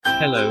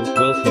Hello,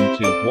 welcome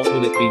to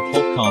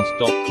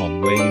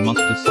whatwillitbepodcast.com, where you must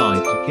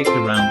decide to kick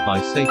around by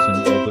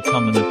Satan or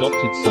become an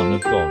adopted son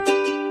of God.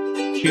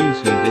 Choose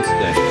you this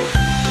day.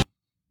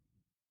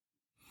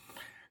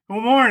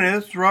 Good morning,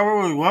 this is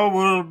Robert with What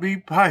Will It Be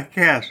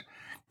Podcast,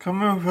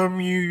 coming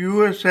from you,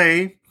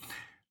 USA.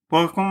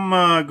 Welcome,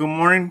 good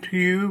morning to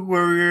you,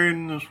 wherever you're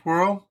in this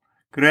world.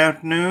 Good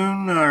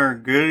afternoon or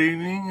good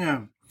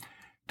evening.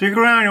 Stick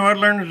around, you might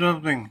learn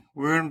something.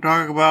 We're going to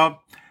talk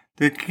about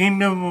the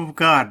kingdom of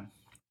God.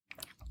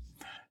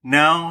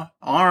 Now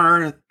on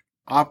earth,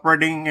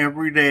 operating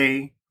every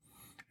day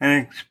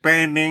and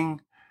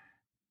expanding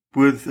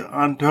with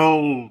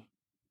untold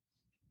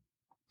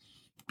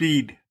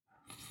speed.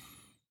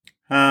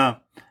 It's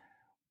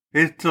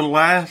the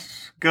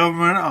last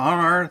government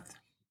on earth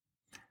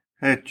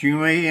that you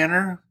may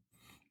enter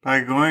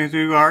by going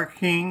through our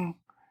King,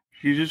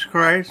 Jesus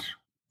Christ,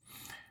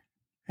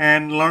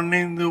 and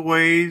learning the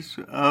ways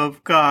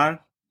of God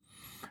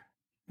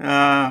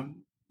that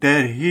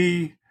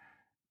He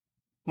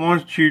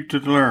wants you to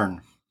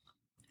learn.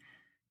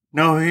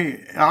 No,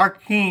 our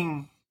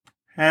King,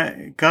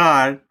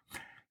 God,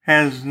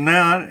 has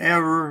not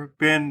ever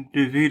been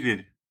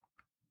defeated.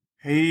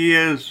 He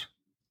is,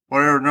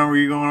 whatever number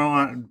you're going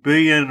on,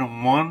 billion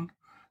and one,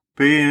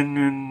 billion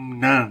and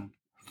none.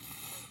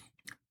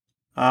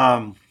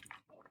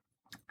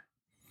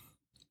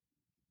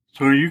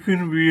 So you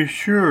can be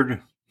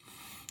assured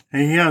that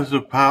He has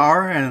the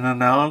power and the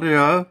knowledge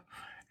of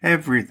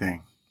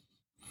everything.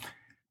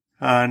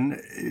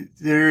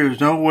 There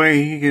is no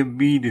way He can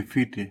be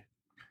defeated.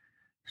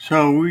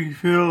 So we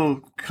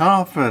feel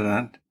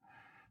confident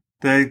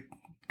that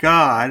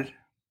God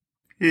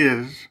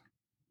is,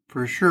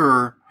 for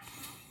sure,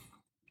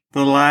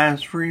 the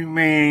last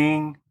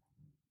remaining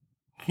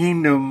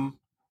kingdom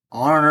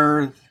on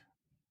earth,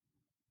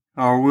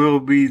 or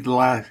will be the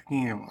last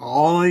kingdom.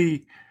 All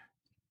the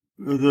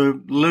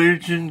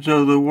religions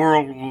of the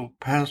world will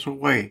pass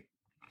away.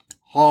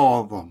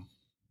 All of them.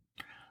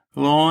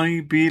 Will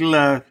only be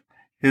left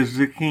is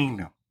the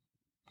kingdom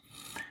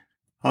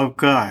of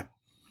God.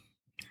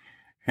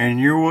 And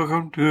you're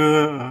welcome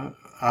to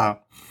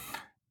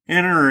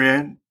enter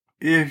it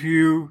if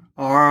you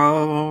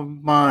are of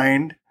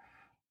mind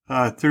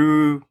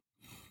through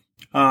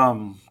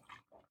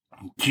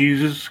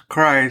Jesus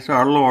Christ,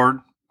 our Lord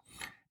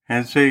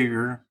and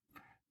Savior,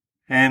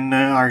 and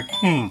our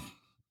King.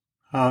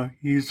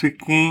 He's the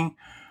King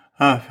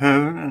of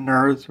heaven and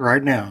earth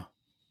right now.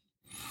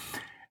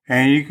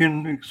 And you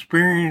can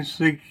experience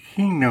the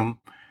kingdom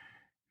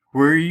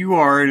where you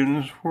are in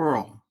this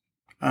world.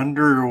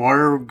 Under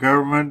whatever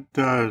government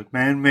is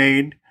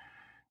man-made,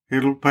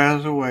 it'll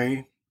pass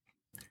away.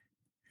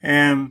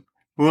 And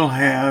we'll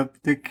have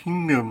the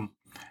kingdom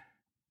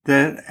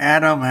that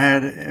Adam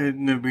had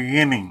in the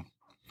beginning.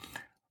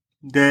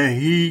 That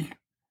he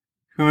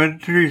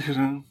committed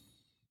treason.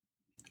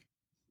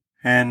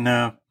 And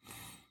the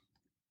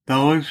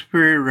Holy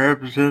Spirit,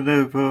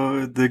 representative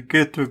of the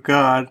gift of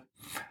God,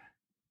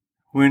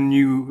 when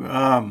you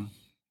are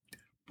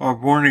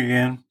born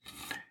again,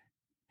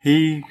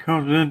 He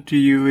comes into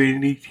you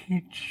and He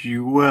teaches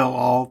you well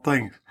all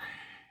things.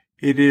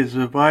 It is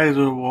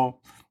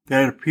advisable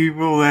that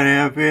people that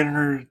have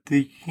entered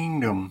the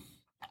kingdom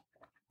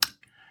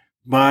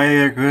by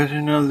a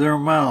question of their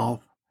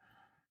mouth,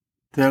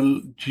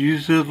 that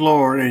Jesus is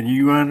Lord, and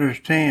you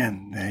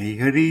understand that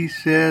what He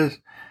says,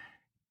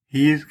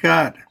 He's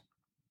God.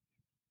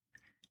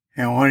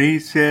 And what He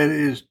said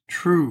is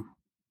true.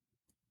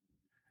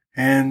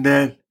 And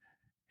that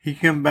He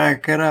can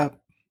back it up.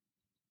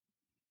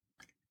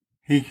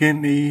 Why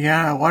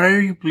do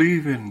you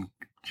believe in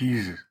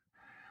Jesus?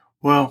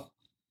 Well,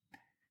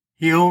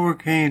 He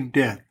overcame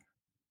death.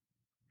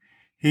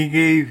 He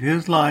gave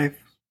His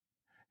life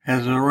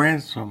as a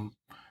ransom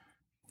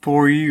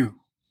for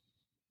you.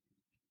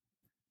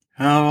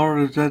 How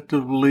hard is that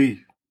to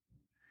believe?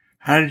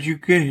 How did you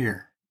get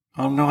here?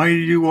 I don't know how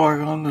you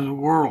walk on this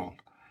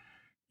world.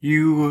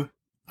 You're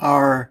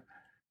a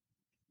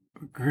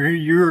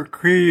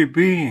created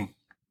being.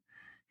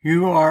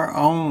 You are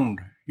owned.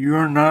 You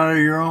are not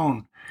your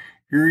own.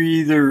 You're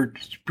either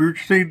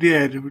spiritually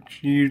dead,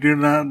 which you do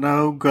not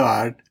know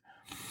God,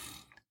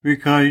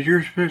 because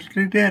you're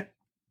spiritually dead.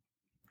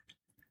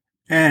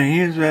 And He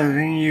is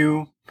asking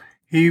you,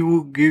 He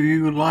will give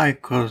you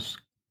life, because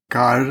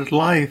God is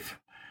life.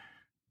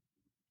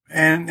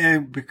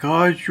 And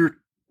because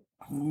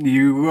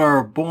you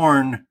are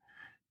born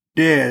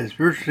dead,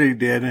 spiritually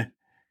dead,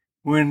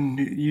 when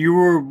you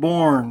were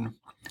born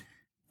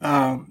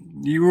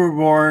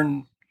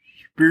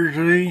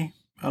spiritually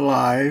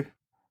alive,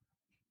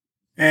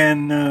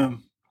 and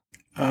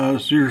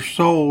your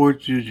soul,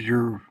 which is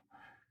your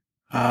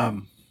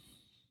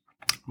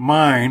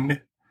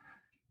mind,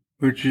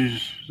 which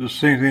is the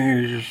same thing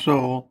as your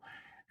soul,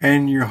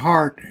 and your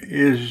heart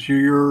is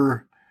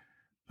your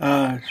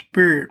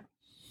spirit,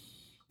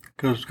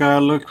 because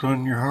God looks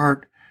on your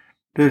heart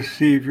to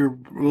see if you're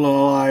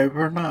alive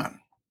or not.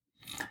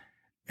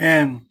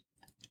 And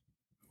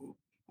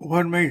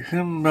what makes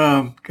Him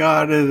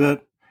God is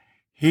that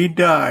He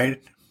died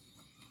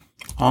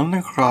on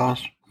the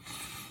cross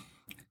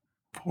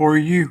for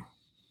you.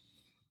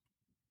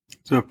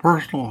 It's a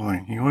personal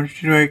thing. He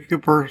wants you to make it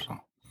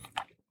personal.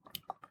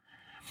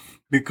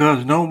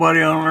 Because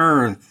nobody on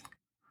earth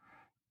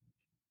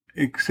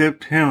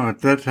except him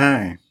at that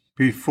time,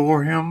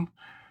 before him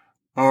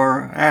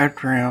or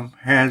after him,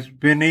 has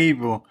been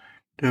able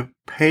to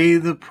pay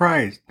the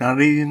price.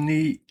 Not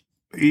even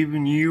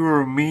you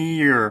or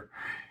me or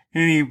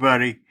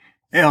anybody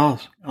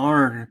else on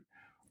earth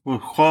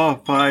was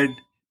qualified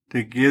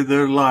to give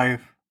their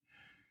life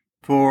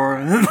for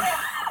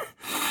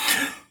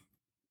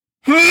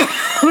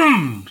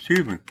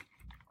excuse me.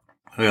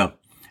 Yeah,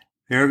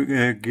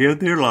 they give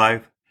their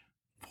life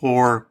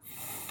for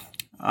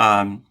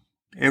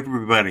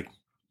everybody.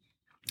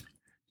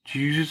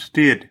 Jesus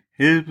did.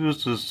 He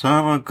was the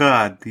Son of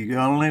God, the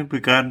only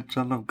begotten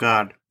Son of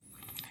God.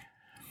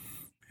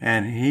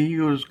 And he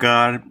was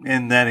God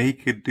in that he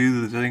could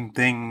do the same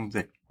thing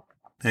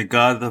that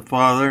God the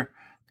Father,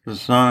 the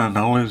Son, and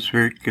the Holy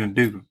Spirit can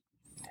do.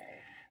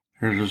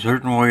 There's a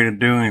certain way of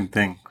doing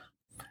things.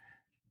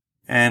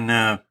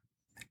 And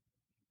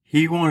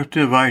he wants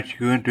to invite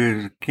you into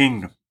his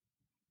kingdom.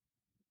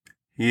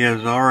 He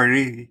has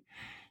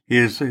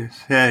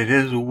said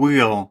his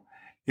will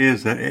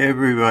is that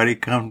everybody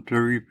come to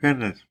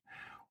repentance.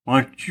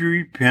 Once you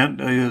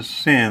repent of your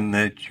sin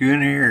that you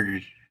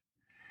inherited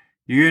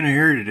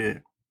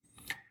it.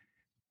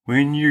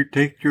 When you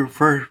take your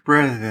first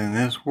breath in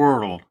this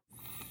world,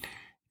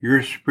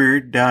 your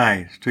spirit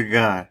dies to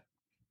God.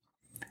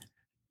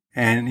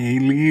 And he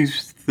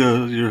leaves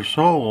your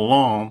soul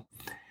alone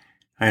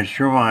as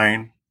your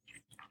mind,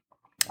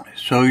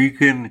 so you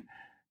can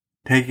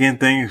take in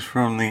things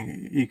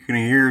you can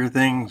hear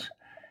things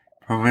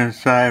from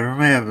inside, from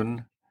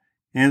heaven,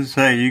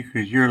 inside you,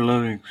 because you're a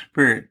living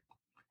spirit.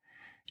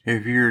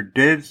 If you're a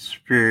dead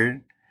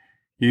spirit,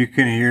 you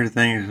can hear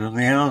things from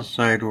the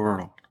outside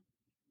world.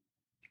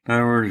 In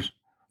other words,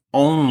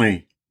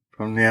 only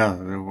from the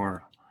outside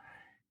world.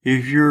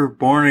 If you're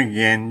born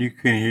again, you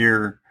can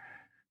hear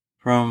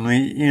from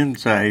the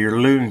inside, your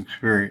living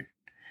spirit.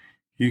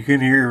 You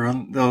can hear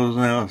from those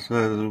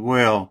outside as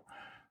well.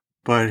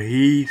 But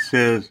he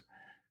says,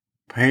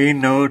 pay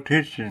no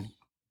attention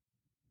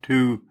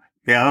to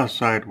the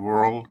outside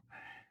world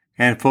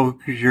and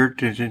focus your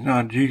attention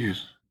on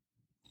Jesus,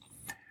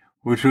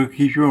 which will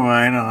keep your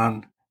mind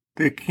on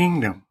the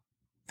kingdom.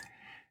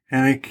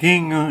 And the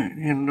king,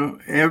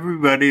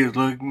 everybody is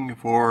looking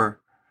for,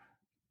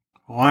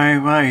 why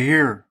am I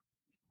here?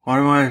 What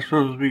am I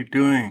supposed to be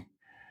doing?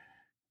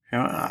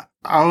 I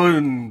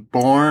wasn't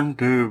born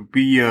to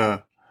be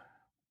a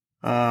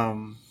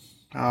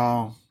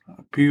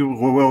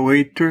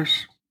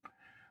waitress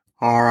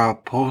or a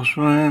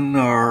postman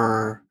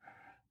or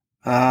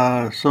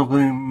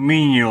something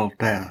menial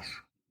task.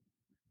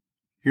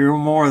 You're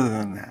more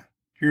than that.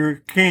 You're a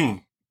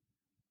king.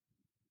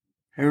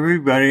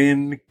 Everybody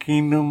in the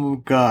kingdom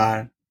of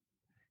God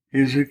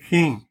is a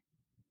king.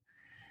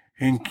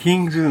 And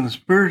kings in the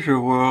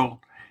spiritual world,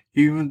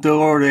 even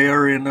though they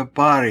are in a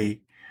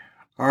body,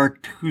 are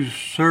to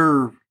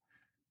serve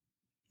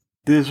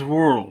this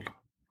world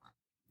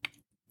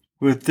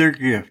with their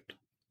gift.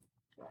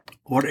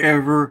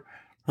 Whatever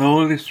the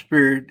Holy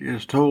Spirit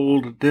is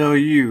told to tell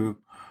you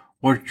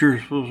what you're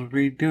supposed to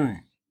be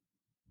doing.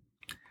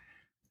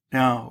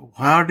 Now,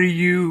 how do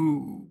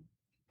you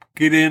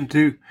get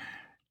into...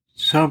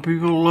 Some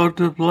people love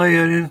to play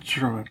an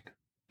instrument,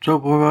 so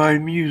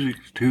provide music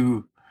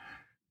to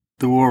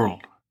the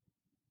world.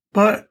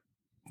 But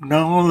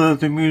know that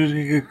the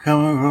music is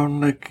coming from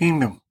the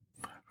kingdom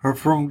or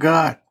from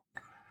God.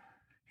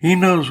 He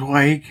knows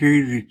why he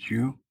created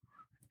you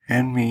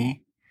and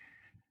me.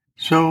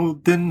 So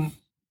then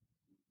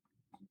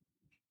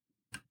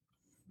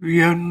we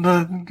have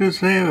nothing to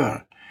say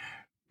about it.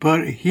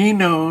 But he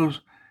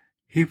knows,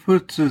 he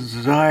puts the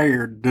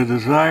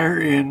desire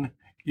in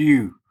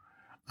you.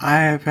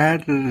 I have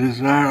had the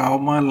desire all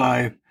my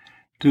life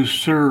to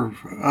serve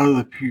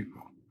other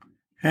people.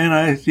 And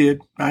I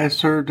did. I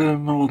served in the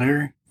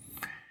military,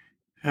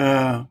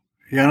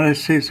 United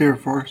States Air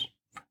Force,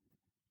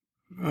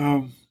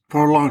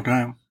 for a long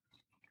time.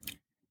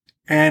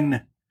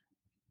 And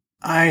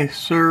I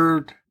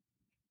served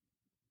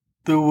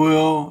the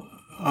will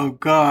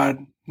of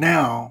God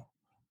now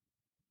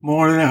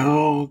more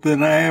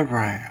than I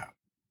ever have.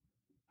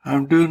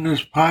 I'm doing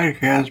this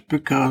podcast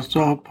because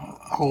the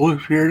Holy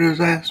Spirit has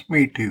asked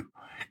me to.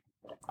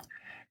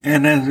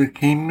 And as a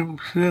kingdom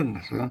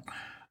citizen,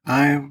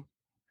 I'm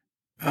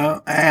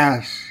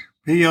asked.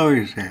 He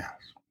always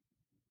asks.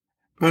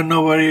 But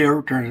nobody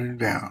ever turns him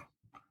down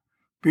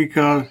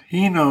because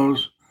he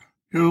knows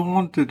he'll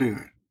want to do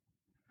it.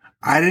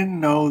 I didn't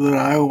know that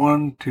I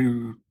wanted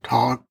to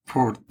talk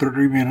for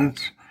 30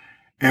 minutes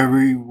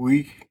every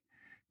week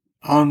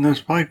on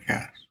this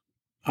podcast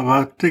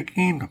about the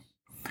kingdom.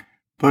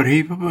 But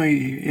he put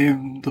me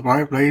in the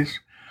right place.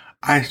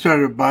 I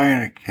started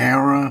buying a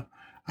camera.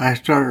 I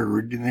started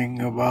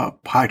reading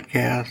about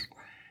podcasts.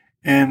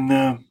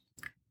 And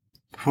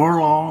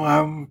before long,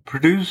 I'm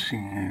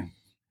producing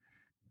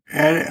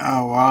edit.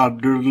 Oh, I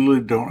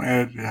literally don't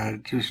edit. I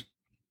just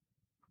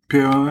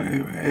peel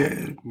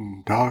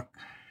and talk.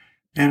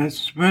 And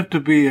it's meant to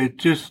be a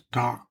just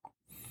talk.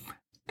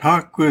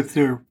 Talk with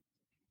your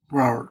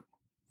Robert.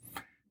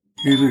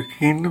 He's a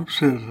kingdom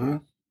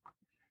citizen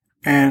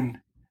and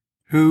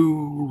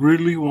who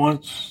really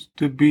wants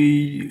to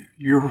be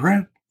your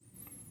friend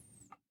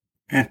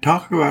and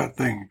talk about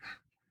things.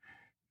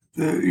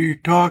 You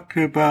talked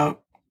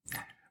about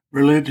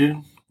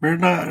religion.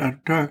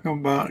 I'm talking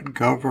about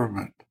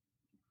government.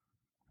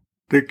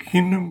 The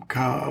kingdom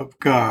of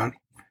God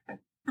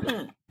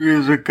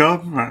is a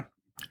government.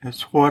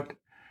 It's what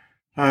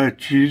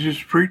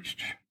Jesus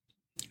preached.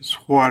 It's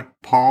what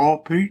Paul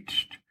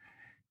preached.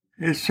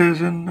 It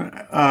says in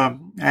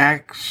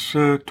Acts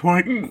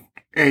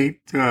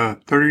 28,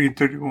 30 and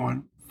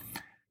 31,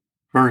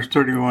 verse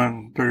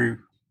 31,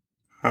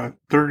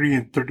 30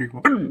 and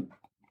 31,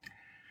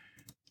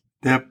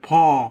 that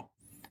Paul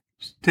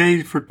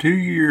stayed for 2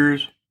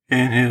 years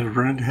in his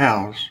rent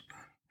house,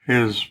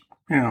 his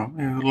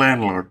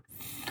landlord.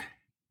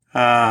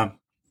 And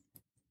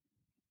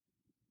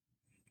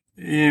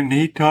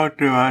he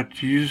talked about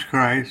Jesus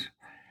Christ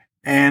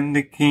and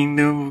the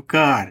kingdom of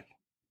God.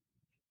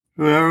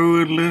 Whoever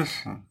would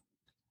listen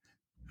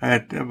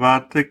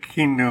about the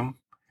kingdom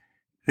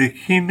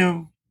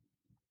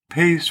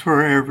pays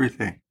for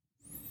everything.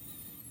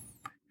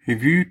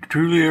 If you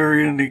truly are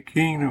in the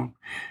kingdom,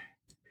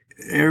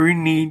 every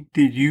need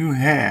that you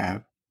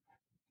have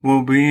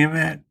will be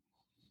met.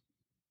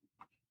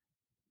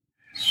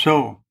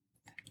 So,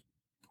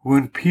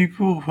 when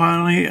people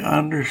finally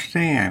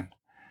understand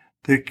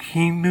the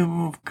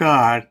kingdom of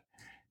God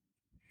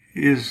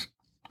is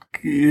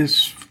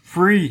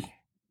free,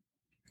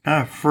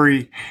 not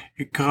free,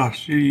 it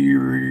costs you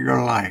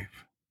your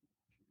life.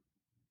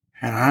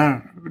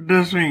 And it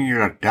doesn't mean you're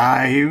going to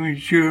die, it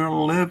means you're going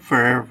to live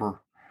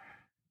forever.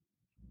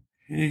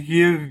 You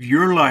give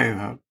your life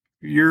up,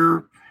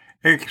 your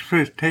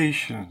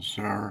expectations,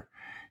 or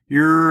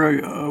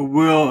your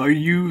will,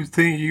 you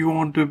think you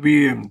want to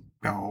be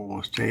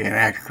we'll say an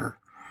actor.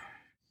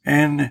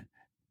 And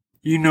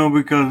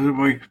because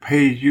it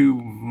pays you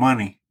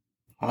money,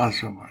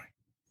 lots of money.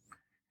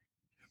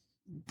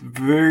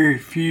 Very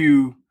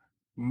few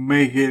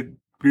make it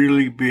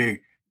really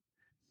big.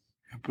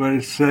 But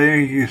it's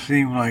saying you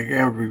seem like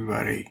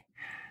everybody.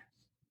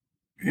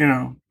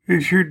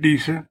 If you're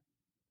decent.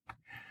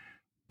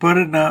 But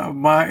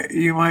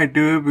you might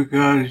do it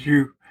because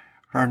you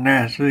are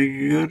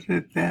naturally good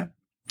at that.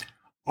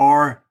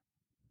 Or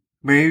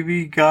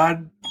maybe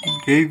God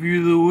gave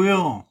you the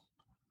will,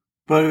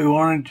 but He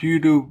wanted you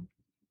to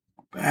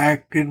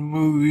act in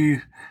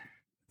movies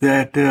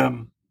that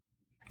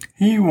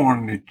He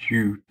wanted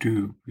you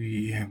to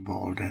be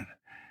involved in.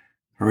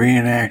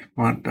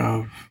 Reenactment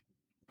of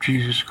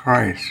Jesus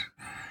Christ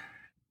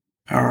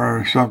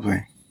or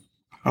something.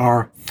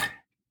 Or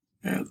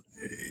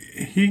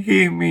He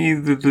gave me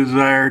the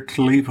desire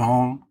to leave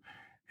home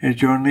and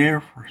join the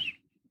Air Force.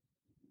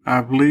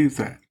 I believe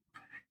that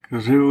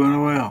because it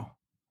went well.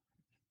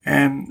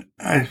 And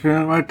I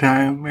spent my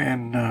time,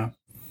 and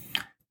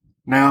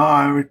now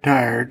I'm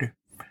retired,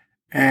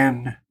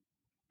 and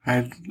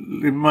I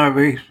live in my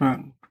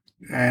basement,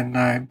 and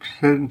I'm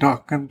sitting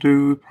talking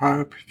to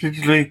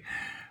potentially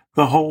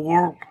the whole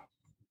world.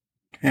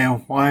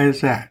 And why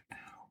is that?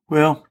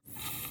 Well,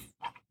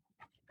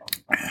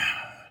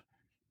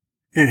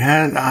 I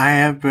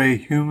have a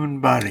human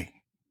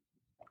body.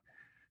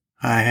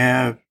 I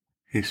have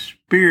a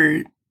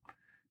spirit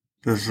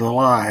that's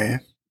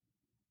alive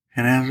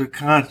and has a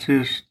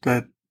conscience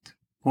that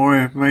more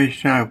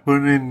information I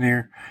put in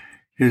there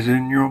is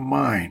in your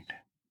mind.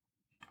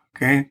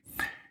 Okay?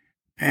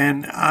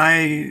 And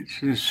I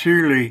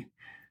sincerely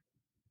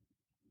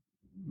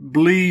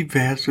believe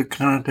has a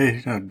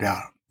connotation of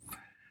doubt.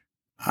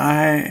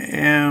 I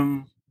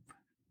am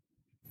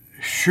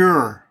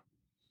sure,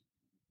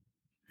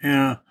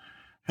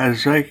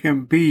 as I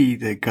can be,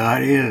 that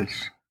God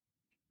is.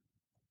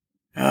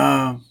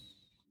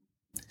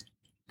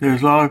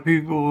 There's a lot of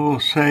people who will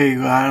say,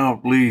 well, I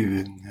don't believe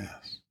in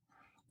this.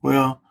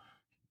 Well,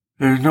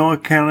 there's no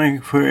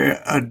accounting for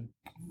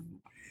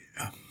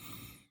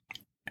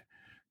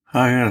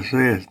how can I say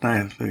this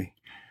nicely?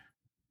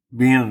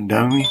 Being a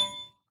dummy.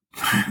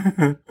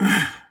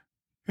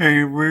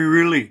 Hey,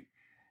 really,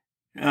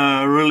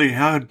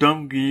 how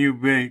dumb can you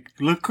be?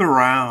 Look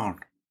around.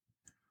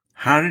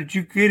 How did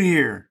you get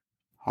here?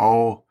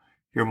 Oh,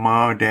 your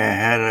mom and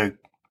dad had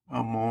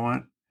a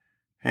moment,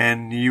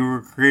 and you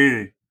were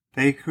created.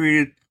 They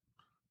created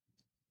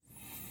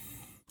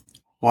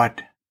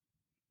what?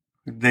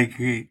 They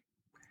create.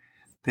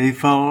 They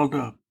followed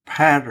a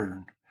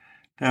pattern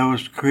that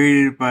was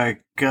created by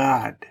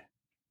God.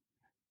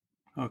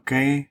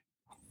 Okay?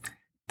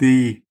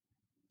 The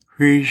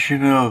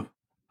creation of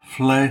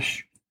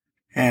flesh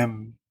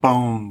and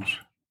bones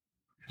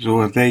is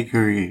what they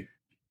created.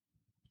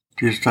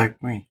 Just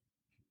like me.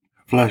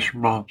 Flesh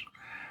and bones.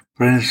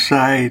 But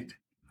inside,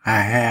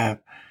 I have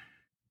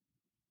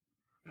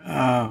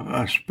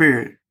a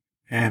spirit,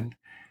 and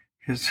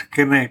it's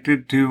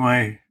connected to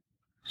my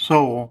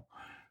soul,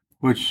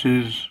 which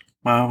is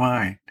my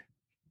mind.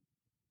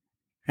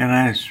 And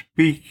I'm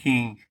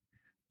speaking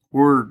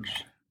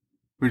words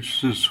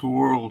which this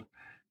world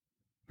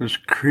was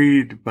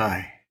created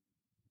by.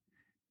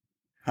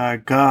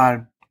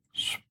 God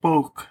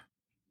spoke,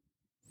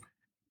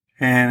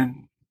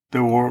 and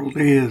the world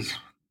is.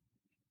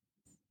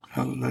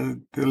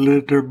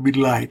 Let there be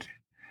light,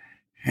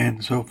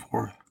 and so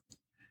forth.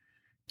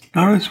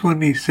 Notice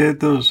when he said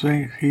those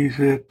things, he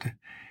said,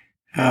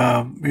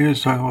 he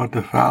was talking about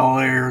the foul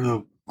air,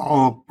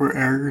 all the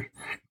air,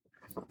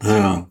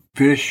 the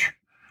fish,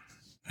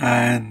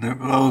 and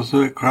those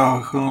that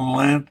crawl on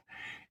land.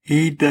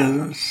 He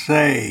doesn't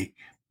say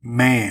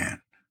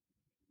man.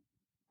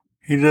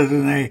 He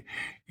doesn't say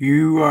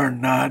you are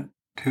not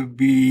to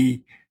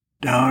be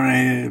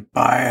dominated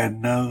by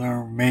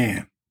another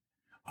man.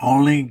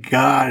 Only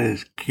God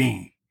is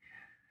king.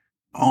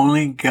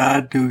 Only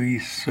God do we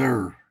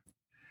serve.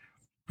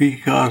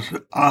 Because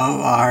of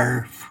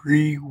our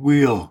free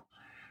will,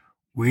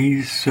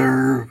 we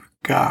serve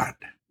God.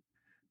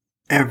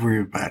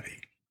 Everybody.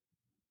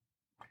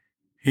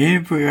 He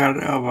forgot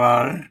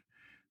about it.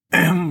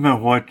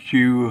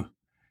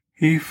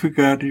 He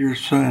forgot your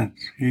sins.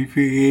 He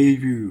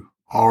forgave you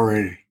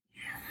already.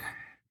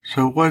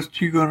 So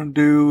what's you going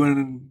to do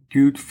when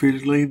you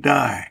physically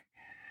die?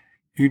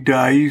 You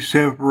die, you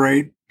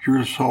separate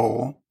your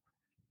soul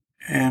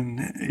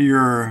and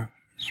your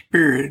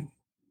spirit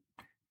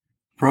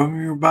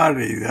from your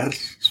body.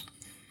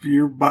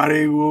 Your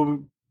body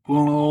will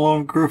no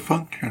longer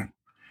function.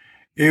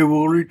 It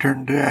will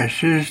return to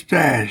ashes,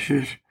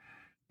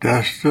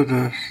 dust to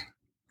dust.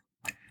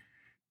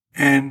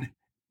 And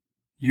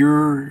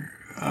your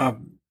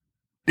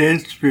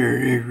dead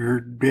spirit, if you're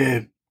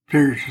dead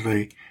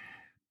spiritually,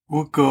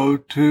 will go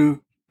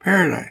to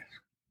paradise,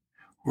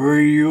 where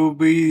you'll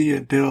be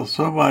until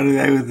somebody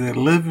that with a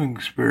living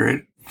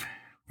spirit,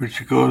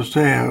 which goes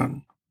to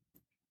heaven,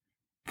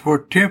 for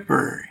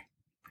temporary.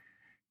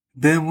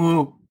 Then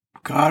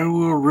God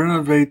will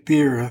renovate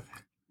the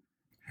earth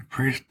in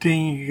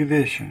pristine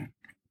condition.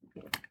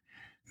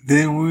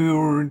 Then we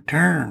will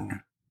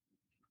return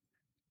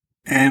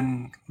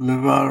and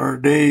live out our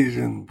days,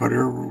 and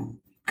whatever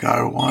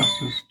God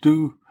wants us to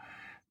do,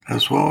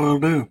 that's what we'll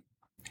do.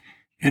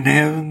 In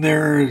heaven,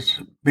 there is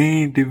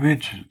many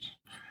dimensions.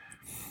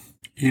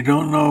 You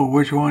don't know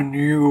which one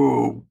you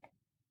will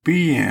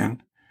be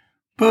in,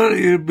 but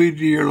it'll be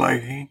to your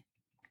liking.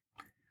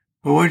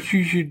 But what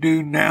you should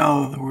do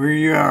now, where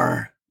you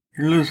are,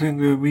 you're listening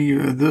to me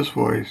with this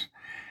voice,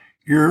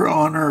 you're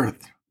on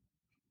earth.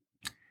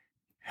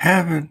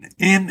 Heaven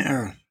in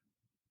earth.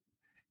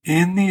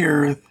 In the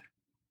earth,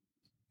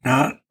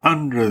 not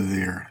under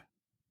the earth.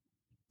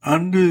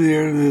 Under the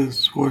earth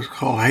is what's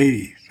called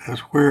Hades.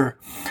 That's where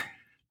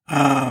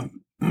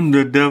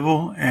the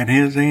devil and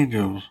his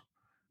angels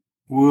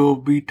will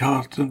be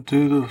tossed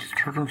into the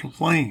eternal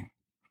flame.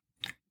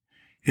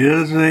 It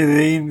doesn't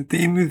say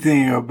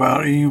anything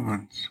about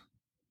humans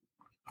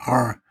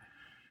or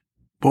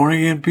born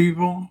again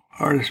people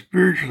are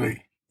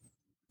spiritually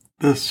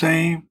the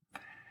same.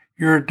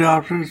 Your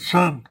adopted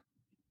son.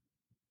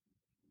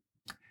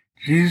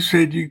 Jesus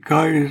said you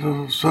call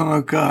yourself a son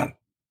of God.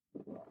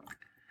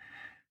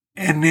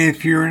 And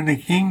if you're in the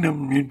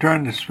kingdom, you're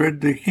trying to spread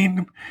the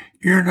kingdom,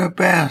 you're an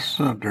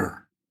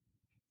ambassador.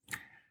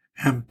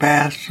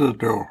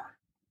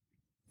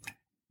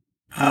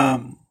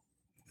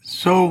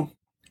 So,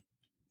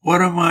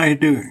 what am I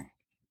doing?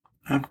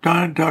 I'm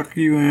trying to talk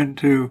you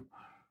into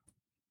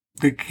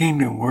the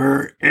kingdom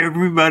where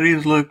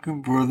everybody's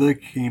looking for the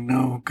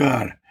kingdom of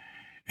God.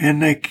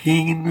 And the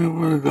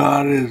kingdom of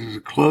God is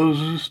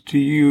closest to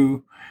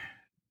you.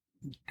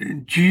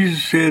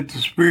 Jesus said the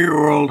spirit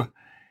world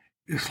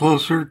is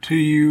closer to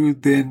you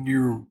than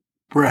your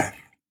breath.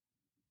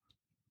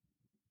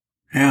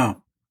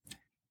 Now,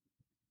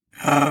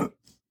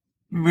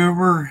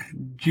 remember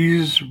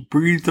Jesus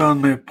breathed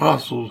on the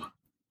apostles.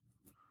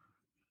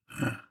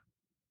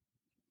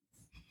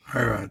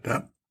 Sorry about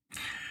that.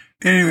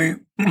 Anyway,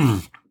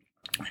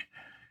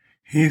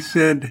 he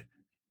said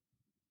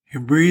he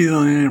breathed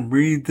on them and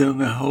breathed on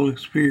the Holy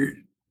Spirit.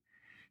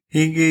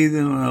 He gave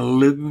them a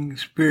living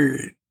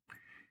spirit.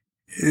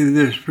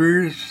 The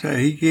spirits that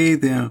he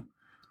gave them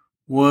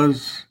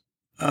was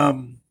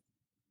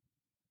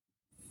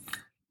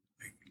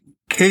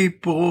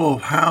capable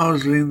of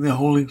housing the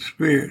Holy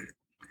Spirit.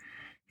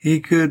 They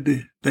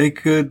could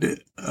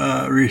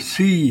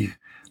receive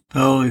the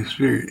Holy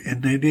Spirit,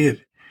 and they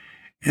did.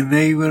 And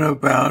they went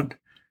about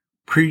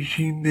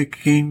preaching the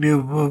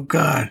kingdom of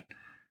God.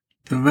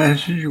 The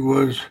message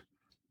was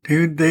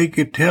they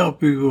could tell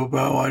people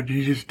about what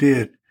Jesus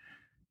did.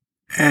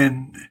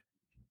 And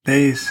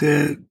they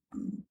said,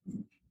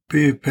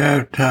 be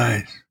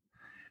baptized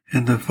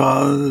in the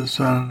Father, the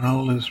Son, and the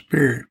Holy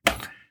Spirit.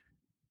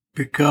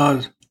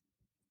 Because,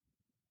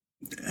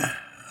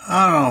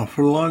 I don't know,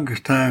 for the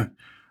longest time,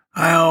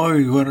 I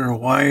always wondered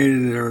why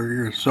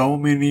there are so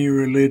many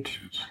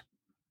religions.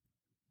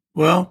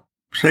 Well,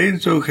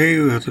 Satan's okay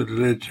with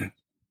religion.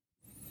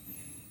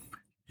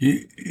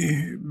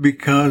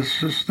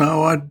 because it's not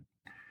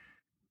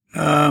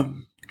what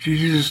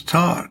Jesus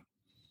taught.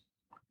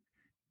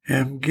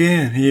 And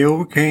again, he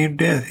overcame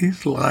death.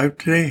 He's alive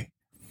today,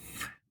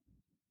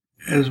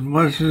 as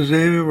much as he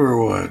ever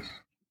was.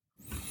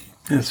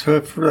 And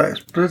so for that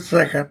split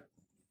second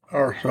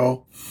or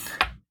so,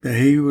 that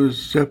he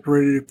was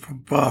separated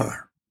from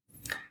Father,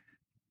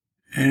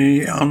 and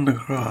he on the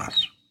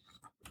cross.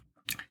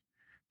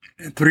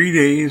 3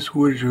 days,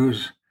 which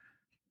was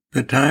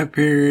the time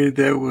period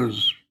that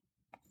was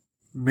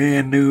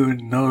man knew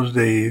in those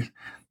days.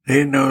 They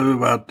didn't know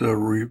about the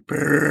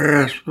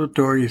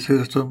respiratory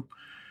system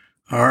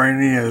or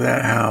any of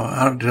that,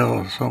 how to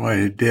tell if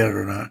somebody's dead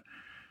or not.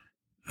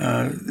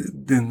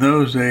 In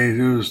those days,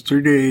 it was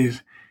 3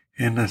 days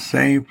in the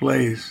same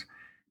place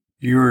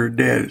you were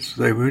dead.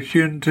 So they put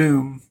you in a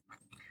tomb,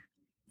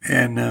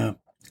 and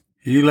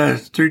you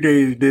last 3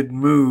 days didn't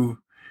move,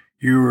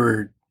 you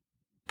were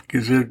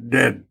considered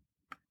dead.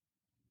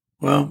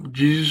 Well,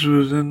 Jesus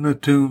was in the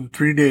tomb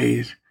 3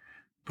 days,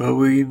 but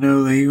we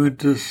know that he went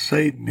to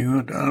Satan. He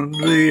went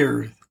under the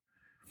earth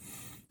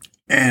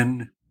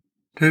and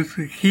took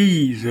the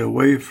keys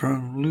away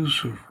from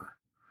Lucifer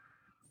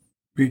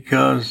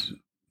because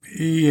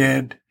he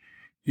had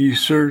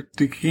usurped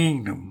the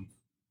kingdom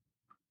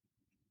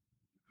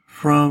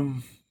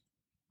from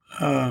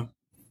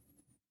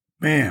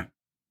man.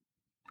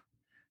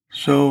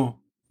 So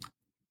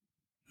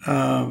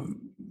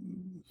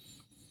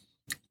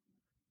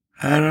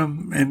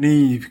Adam and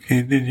Eve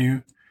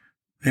continue.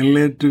 They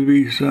lived to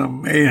be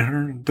some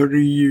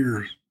 830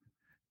 years.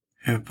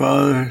 And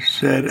Father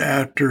said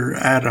after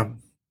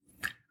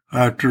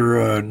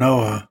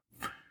Noah,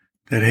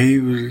 that he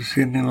was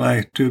extending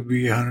life to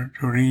be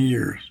 120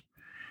 years.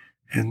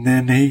 And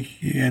then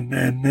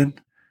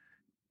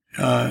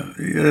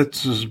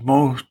that's as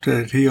most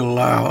that he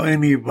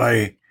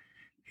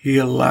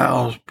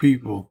allows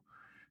people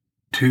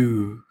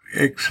to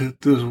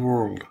exit this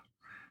world.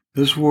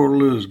 This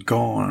world is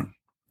gone.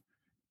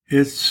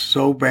 It's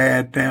so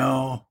bad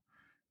now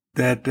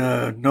that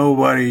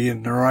nobody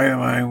in their right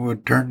mind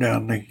would turn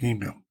down the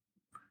kingdom.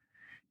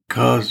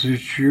 Because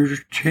it's your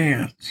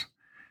chance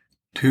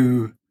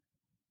to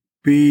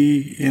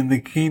be in the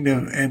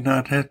kingdom and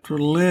not have to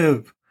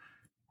live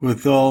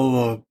with all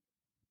the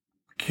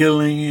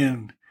killing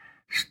and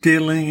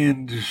stealing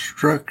and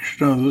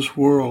destruction of this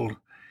world.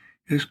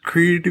 Is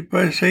created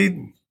by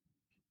Satan.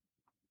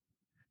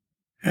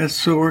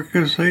 That's the work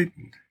of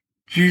Satan.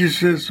 Jesus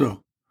says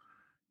so.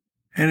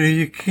 And if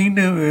your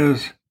kingdom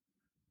is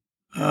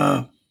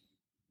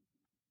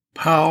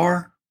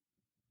power,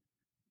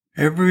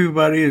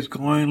 everybody is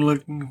going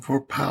looking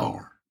for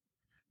power.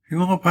 You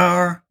want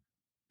power?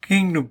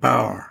 Kingdom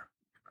power.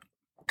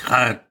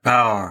 God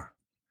power.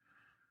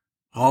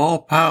 All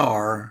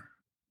power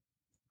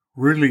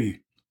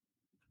really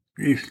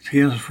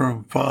stems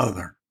from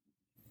Father.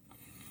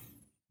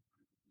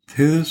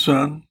 To the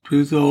Son,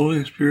 to the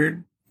Holy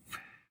Spirit.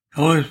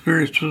 The Holy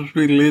Spirit is supposed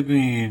to be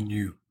living in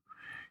you.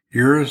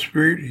 You're a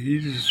spirit,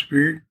 he's a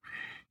spirit.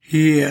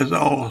 He has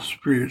all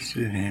spirits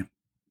in him.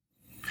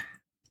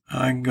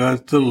 I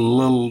got a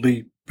little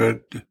deep,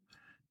 but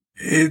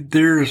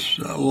there's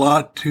a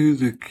lot to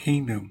the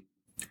kingdom.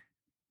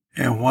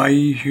 And why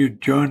you should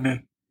join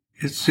it,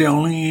 it's the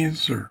only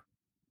answer.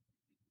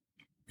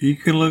 You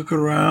can look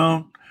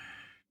around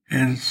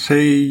and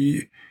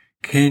say,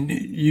 can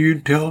you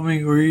tell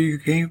me where you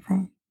came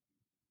from?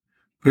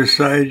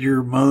 Besides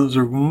your mother's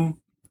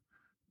womb?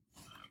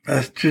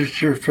 That's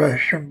just your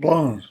flesh and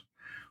bones.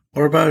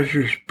 What about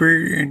your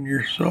spirit and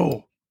your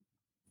soul?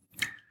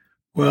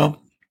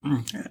 Well,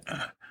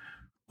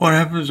 what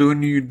happens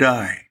when you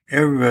die?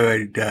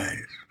 Everybody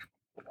dies.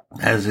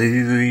 As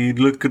you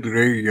look at the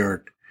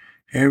graveyard,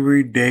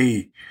 every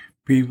day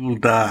people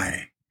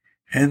die.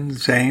 And the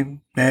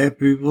same day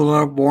people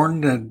are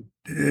born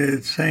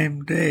the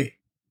same day.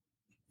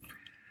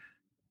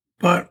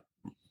 But,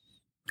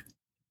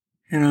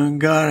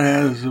 God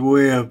has a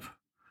way of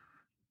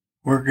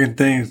working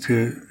things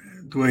the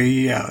way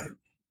he has.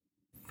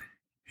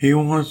 He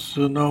wants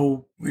to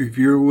know if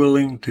you're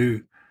willing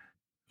to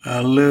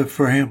live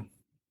for him.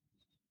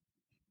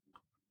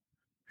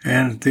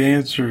 And if the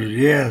answer is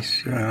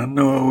yes, I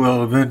know it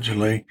will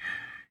eventually,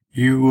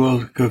 you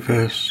will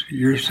confess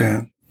your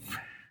sin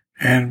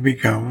and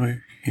become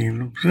a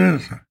kingdom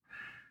citizen.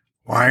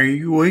 Why are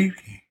you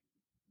waiting?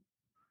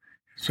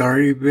 It's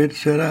already been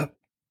set up.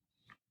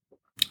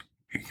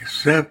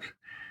 Except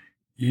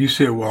you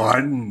said, well,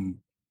 I didn't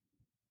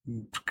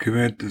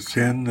commit the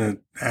sin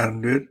that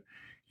Adam did.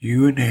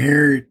 You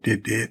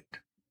inherited it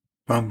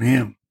from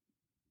him.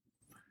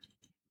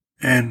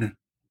 And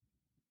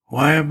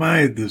why am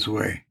I this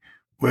way?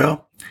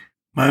 Well,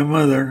 my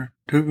mother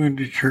took me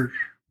to church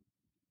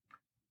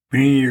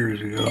many years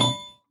ago.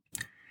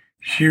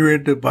 She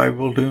read the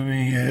Bible to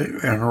me in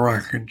a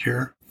rocking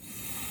chair.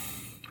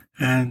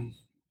 And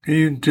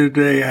even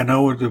today, I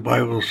know what the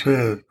Bible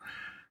says.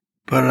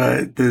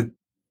 But the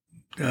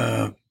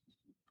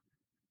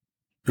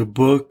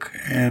book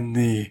and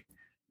the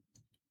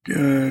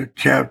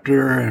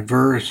chapter and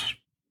verse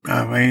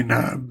I may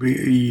not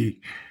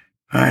be,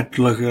 I have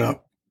to look it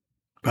up,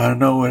 but I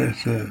know what it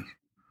says.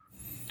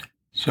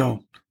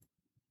 So,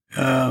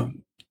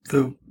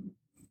 the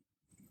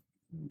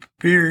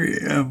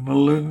spirit of a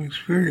living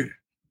spirit,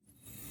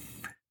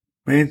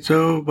 made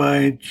so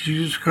by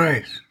Jesus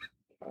Christ.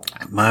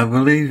 I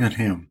believe in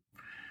him.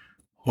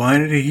 Why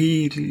did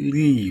he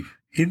leave?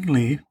 He didn't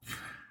leave.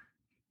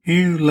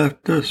 He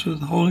left us with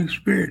the Holy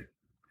Spirit.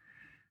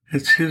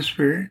 It's his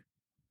spirit.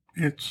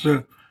 It's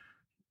the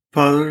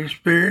Father's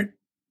spirit.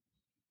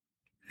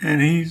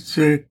 And he's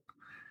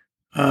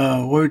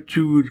what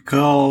you would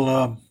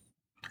call,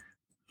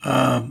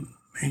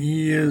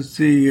 he is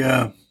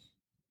the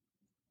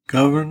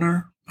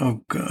governor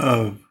of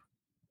the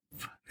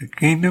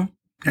kingdom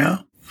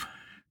now.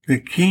 The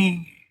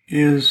king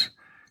is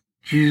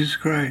Jesus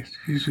Christ.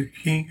 He's the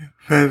king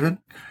of heaven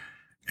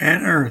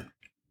and earth.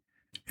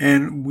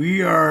 And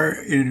we are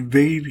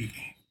invading.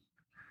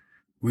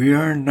 We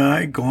are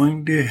not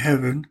going to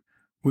heaven.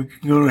 We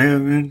can go to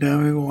heaven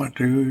anytime we want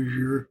to if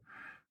you're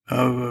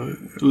of a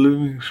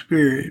living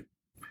spirit,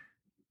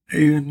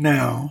 even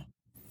now.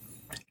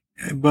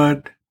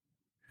 But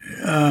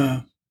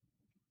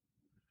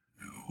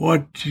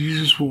what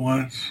Jesus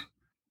wants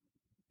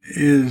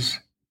is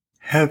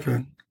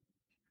heaven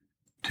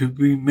to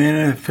be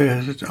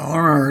manifested on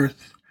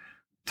earth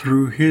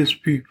through his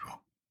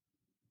people.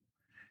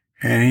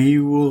 And he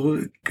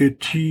will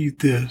achieve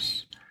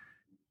this.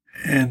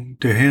 And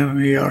to him,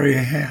 he already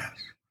has.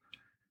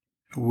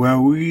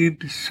 Well, we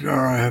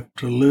have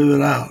to live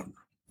it out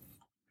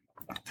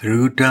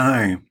through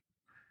time.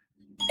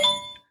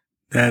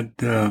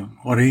 That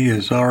what he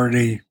has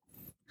already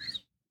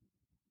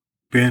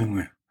been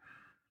with.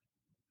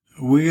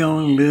 We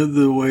only live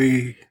the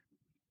way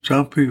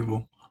some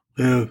people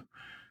live,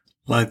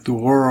 like the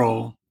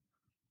world,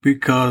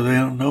 because they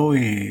don't know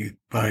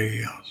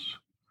anybody else.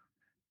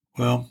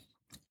 Well,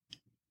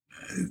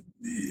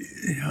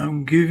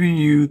 I'm giving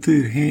you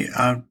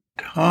I'm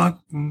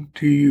talking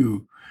to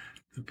you,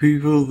 the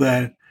people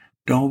that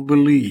don't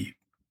believe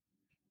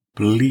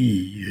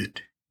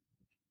it.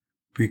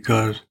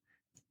 Because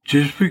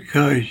just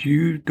because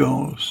you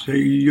don't say,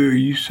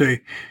 you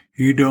say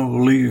you don't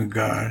believe in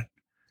God,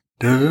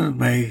 doesn't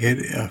make it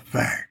a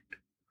fact.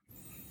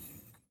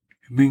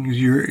 It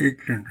means you're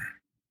ignorant.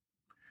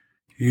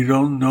 You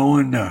don't know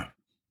enough.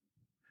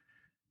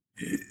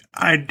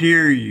 I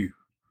dare you,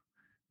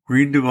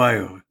 read the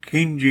Bible,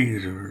 King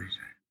James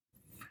Version.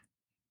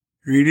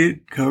 Read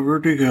it cover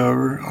to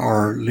cover,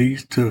 or at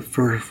least the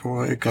first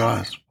four of the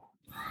gospel.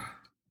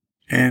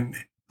 And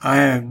I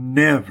have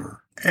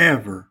never,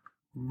 ever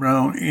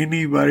known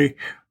anybody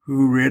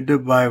who read the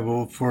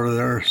Bible for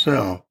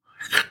themselves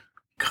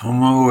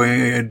come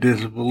away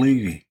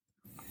disbelieving.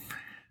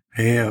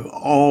 They have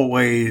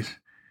always,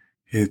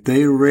 if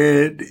they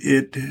read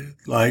it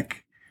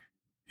like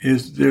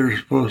they're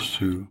supposed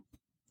to,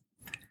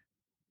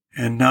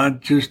 and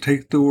not just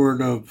take the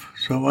word of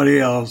somebody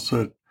else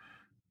that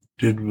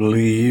didn't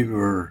believe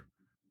or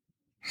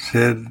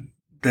said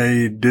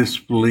they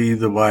disbelieve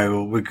the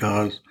Bible,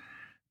 because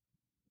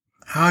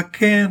how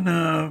can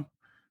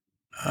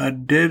a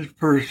dead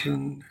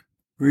person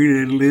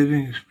read a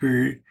living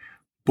spirit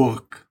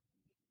book?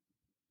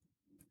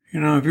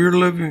 If you're a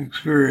living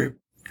spirit,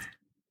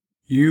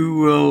 you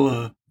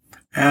will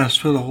ask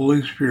for the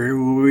Holy Spirit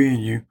will be in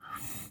you,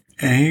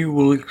 and he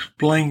will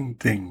explain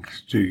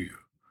things to you.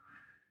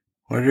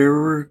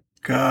 Whatever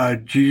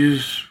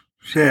Jesus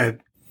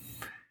said,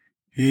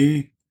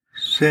 he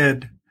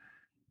said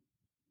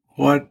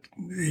what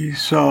he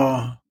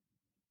saw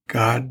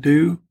God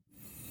do,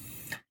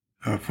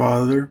 our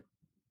Father,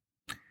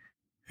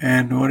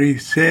 and what he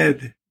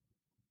said.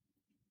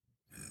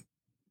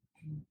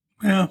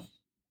 Well,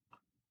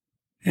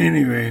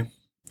 anyway,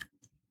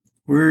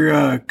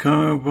 we're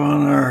coming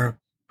upon our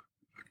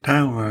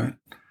time limit,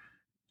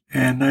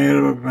 and I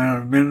got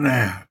about a minute and a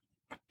half.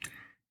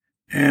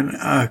 And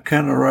I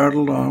kind of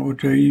rattled on,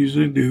 which I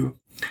usually do.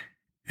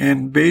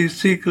 And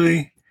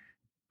basically,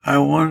 I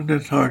wanted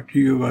to talk to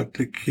you about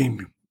the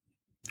kingdom.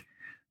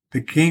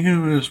 The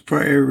kingdom is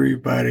for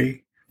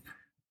everybody,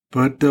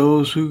 but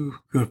those who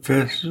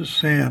confess their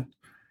sin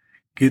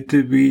get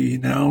to be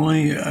not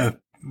only a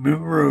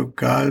member of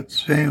God's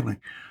family,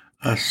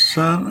 a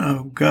son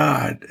of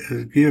God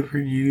has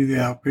given you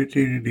the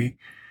opportunity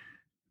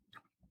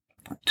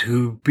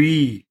to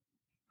be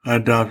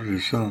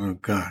adopted son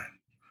of God.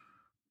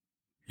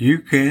 You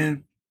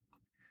can,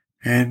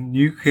 and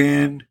you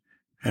can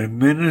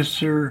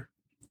administer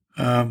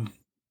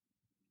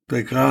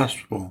the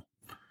gospel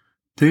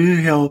through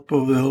the help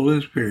of the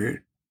Holy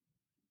Spirit.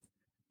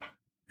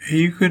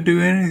 You can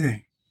do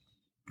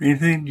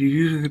anything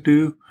Jesus could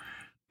do,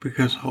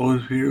 because the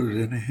Holy Spirit was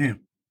in him.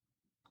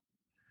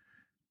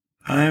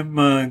 I'm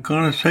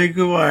going to say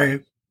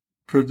goodbye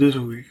for this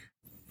week,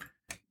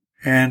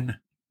 and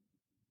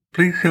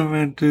please come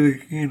into the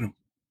kingdom.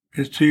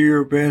 It's to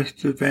your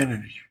best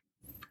advantage.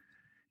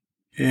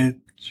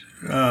 It's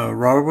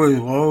Robert with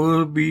What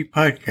Will It Be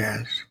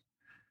Podcast.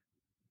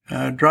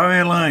 Drop me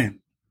a line.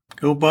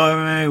 Go by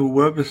my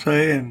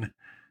website and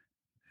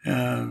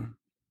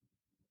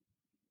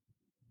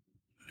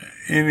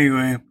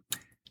Anyway,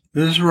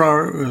 this is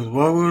Robert with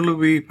What Will It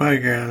Be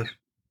podcast.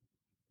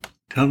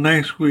 Till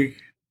next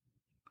week.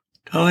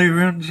 Tell your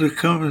friends to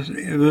come and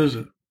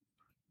visit.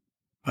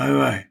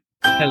 Bye-bye.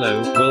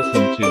 Hello,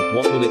 welcome to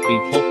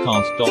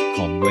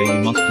whatwillitbepodcast.com, where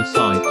you must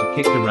decide to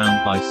kick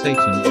around by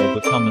Satan or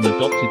become an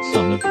adopted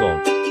son of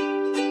God.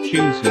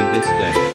 Choose you this day.